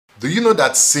Do you know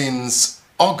that since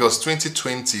August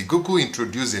 2020, Google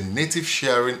introduced a native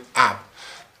sharing app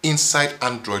inside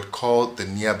Android called the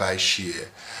Nearby Share,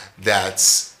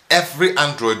 that every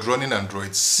Android running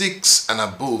Android 6 and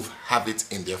above have it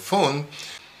in their phone?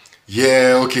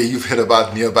 Yeah, okay, you've heard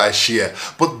about Nearby Share,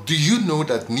 but do you know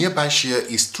that Nearby Share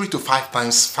is 3 to 5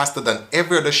 times faster than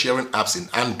every other sharing apps in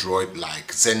Android like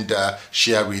Xender,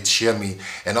 Share It, Share Me,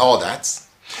 and all that?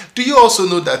 Do you also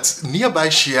know that Nearby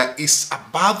Share is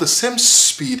about the same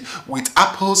speed with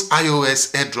Apple's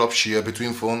iOS AirDrop share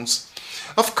between phones?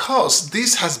 Of course,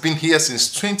 this has been here since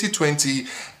 2020,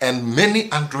 and many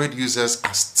Android users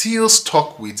are still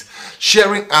stuck with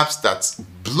sharing apps that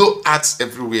blow ads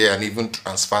everywhere and even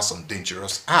transfer some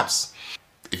dangerous apps.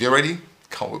 If you're ready,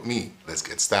 come with me. Let's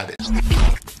get started.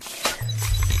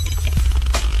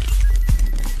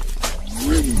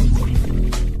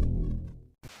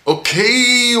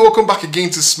 Okay, welcome back again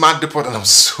to Smart Depot, and I'm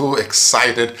so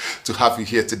excited to have you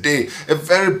here today. A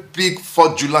very big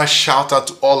 4th of July shout out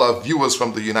to all our viewers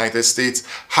from the United States.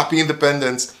 Happy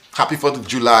Independence, happy 4th of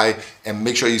July, and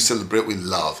make sure you celebrate with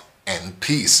love and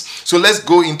peace. So let's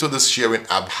go into this sharing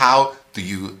app. How do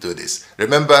you do this?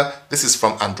 Remember, this is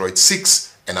from Android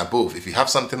 6 and above. If you have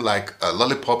something like a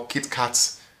Lollipop, Kit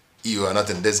Kats, you are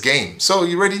not in this game. So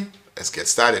you ready? Let's get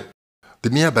started. The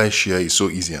Nearby Share is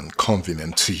so easy and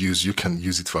convenient to use. You can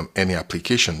use it from any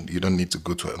application. You don't need to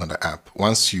go to another app.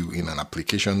 Once you in an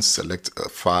application, select a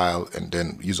file and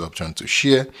then use the option to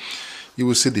share, you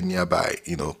will see the Nearby,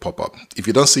 pop up. If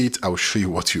you don't see it, I will show you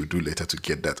what you do later to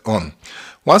get that on.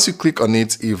 Once you click on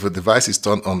it, if a device is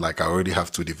turned on, like I already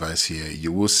have 2 devices here,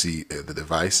 you will see the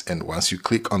device. And once you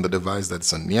click on the device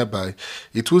that's on Nearby,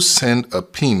 it will send a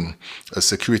pin, a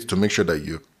security, to make sure that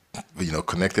you're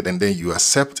connected, and then you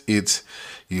accept it.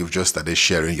 You've just started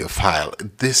sharing your file.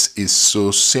 This is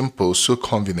so simple, so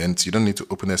convenient. You don't need to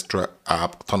open extra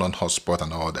app, turn on hotspot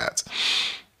and all that.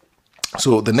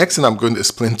 So the next thing I'm going to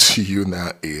explain to you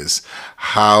now is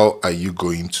how are you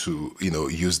going to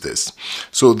use this.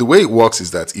 So the way it works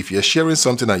is that if you're sharing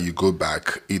something and you go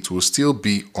back, it will still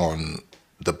be on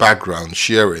the background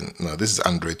sharing. Now this is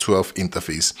Android 12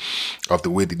 interface of the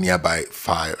way the Nearby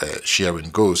file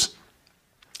sharing goes.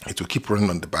 It will keep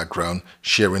running on the background,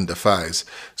 sharing the files.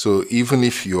 So even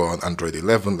if you're on Android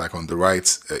 11, like on the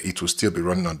right, it will still be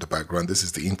running on the background. This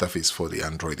is the interface for the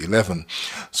Android 11.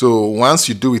 So once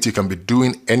you do it, you can be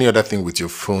doing any other thing with your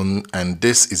phone. And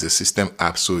this is a system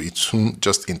app, so it won't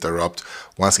just interrupt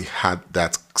once it had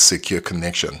that secure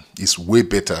connection. It's way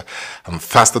better and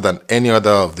faster than any other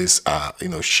of these,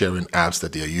 sharing apps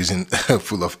that they are using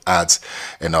full of ads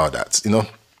and all that,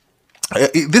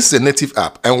 This is a native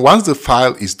app, and once the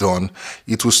file is done,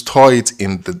 it will store it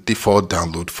in the default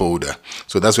download folder.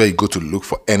 So that's where you go to look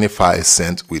for any file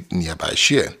sent with Nearby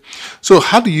Share. So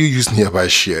how do you use Nearby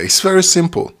Share? It's very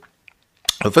simple.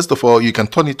 First of all, you can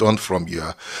turn it on from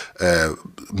your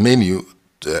menu,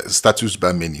 status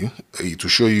bar menu, to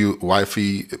show you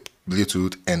Wi-Fi,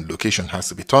 Bluetooth, and location has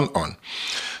to be turned on.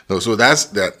 So that's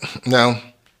that. Now,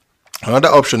 another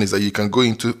option is that you can go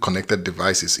into connected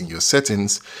devices in your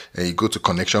settings, and you go to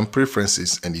connection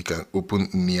preferences, and you can open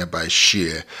Nearby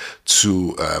Share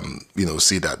to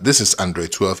see that this is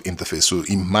Android 12 interface. So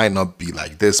it might not be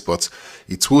like this, but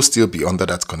it will still be under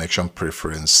that connection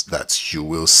preference that you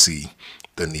will see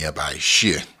the Nearby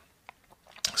Share.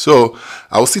 So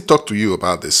I will still talk to you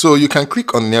about this. So you can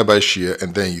click on Nearby Share,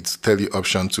 and then it tell you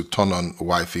option to turn on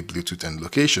Wi-Fi, Bluetooth, and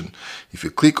location. If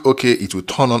you click OK, it will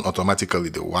turn on automatically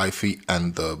the Wi-Fi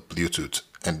and the Bluetooth,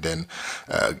 and then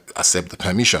accept the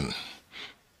permission.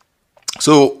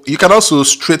 So you can also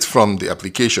straight from the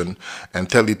application and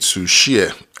tell it to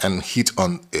share and hit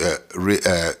on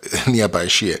Nearby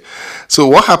Share. So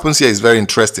what happens here is very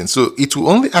interesting. So it will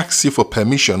only ask you for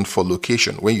permission for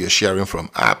location when you're sharing from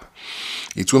app.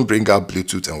 It won't bring out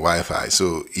Bluetooth and Wi-Fi.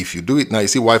 So if you do it now, you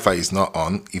see Wi-Fi is not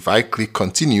on. If I click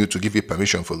continue to give you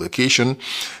permission for location,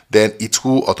 then it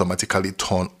will automatically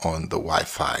turn on the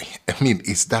Wi-Fi. I mean,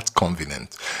 it's that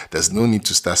convenient. There's no need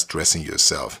to start stressing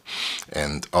yourself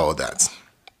and all that.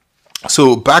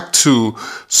 So back to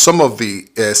some of the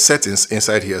settings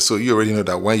inside here. So you already know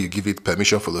that when you give it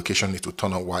permission for location, it will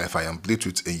turn on Wi-Fi and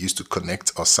Bluetooth and use to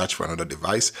connect or search for another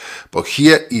device. But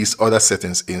here is other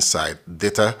settings inside.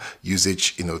 Data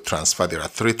usage, transfer. There are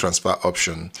 3 transfer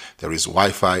options. There is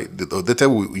Wi-Fi. The data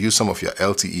will use some of your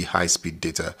LTE high-speed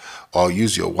data, or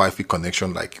use your Wi-Fi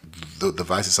connection, like the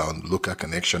devices are on local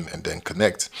connection, and then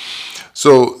connect.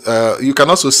 So you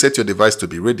can also set your device to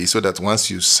be ready, so that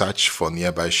once you search for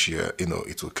Nearby Share,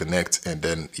 it will connect, and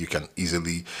then you can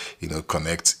easily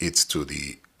connect it to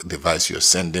the device you're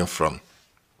sending from.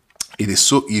 It is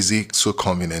so easy, so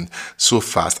convenient, so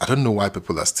fast. I don't know why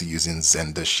people are still using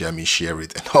Xender, Share Me, Share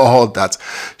It, and all that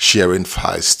sharing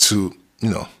files to,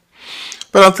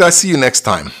 But until I see you next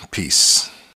time, peace.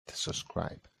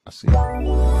 Subscribe. I'll see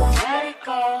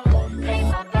you.